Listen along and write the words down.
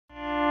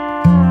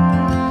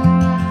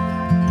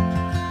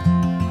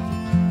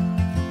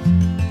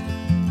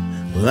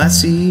Well, I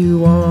see you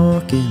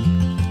walking,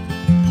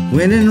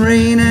 wind and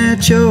rain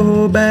at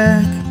your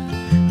back,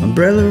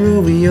 umbrella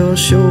over your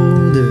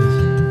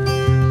shoulders,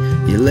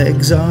 your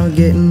legs are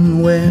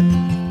getting wet.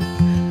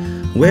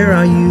 Where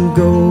are you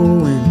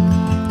going?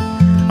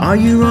 Are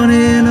you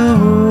running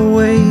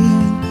away?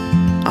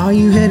 Are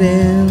you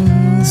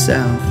heading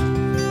south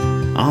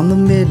on the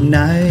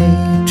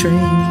midnight train?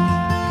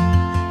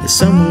 Is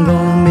someone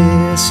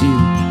gonna miss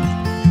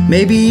you?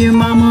 Maybe your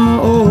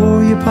mama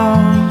or your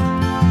pa.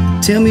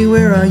 Tell me,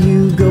 where are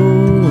you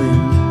going?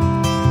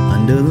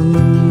 Under the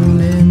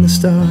moon and the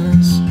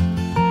stars.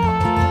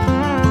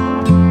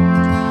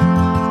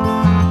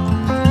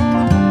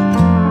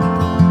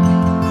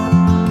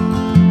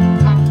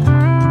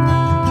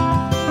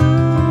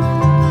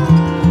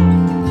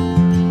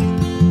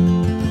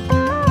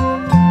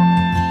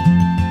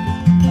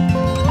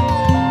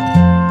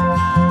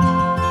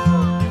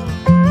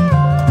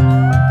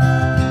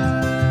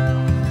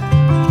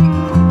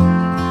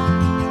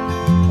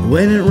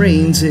 When it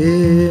rains,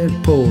 it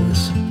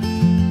pours,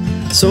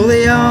 so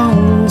they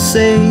all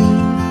say.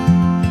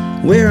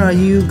 Where are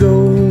you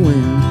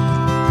going?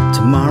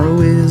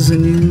 Tomorrow is a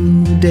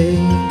new day,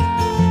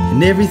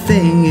 and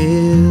everything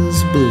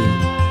is blue.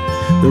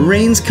 The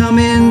rain's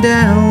coming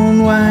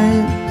down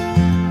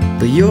white,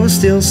 but you're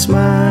still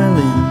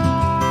smiling,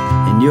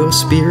 and your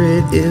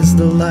spirit is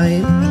the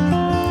light.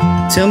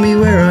 Tell me,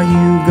 where are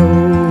you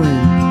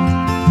going?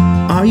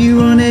 Are you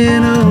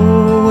running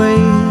away?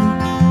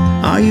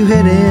 Are you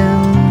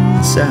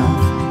heading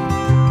south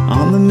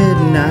on the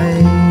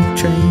midnight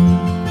train?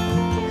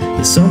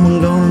 Is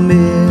someone gonna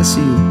miss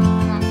you?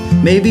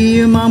 Maybe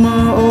your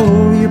mama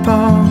or your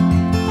pa.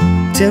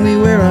 Tell me,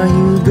 where are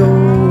you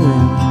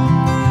going?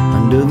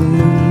 Under the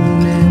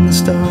moon and the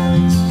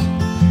stars.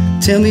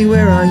 Tell me,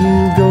 where are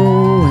you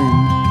going?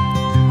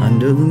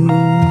 Under the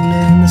moon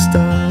and the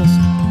stars.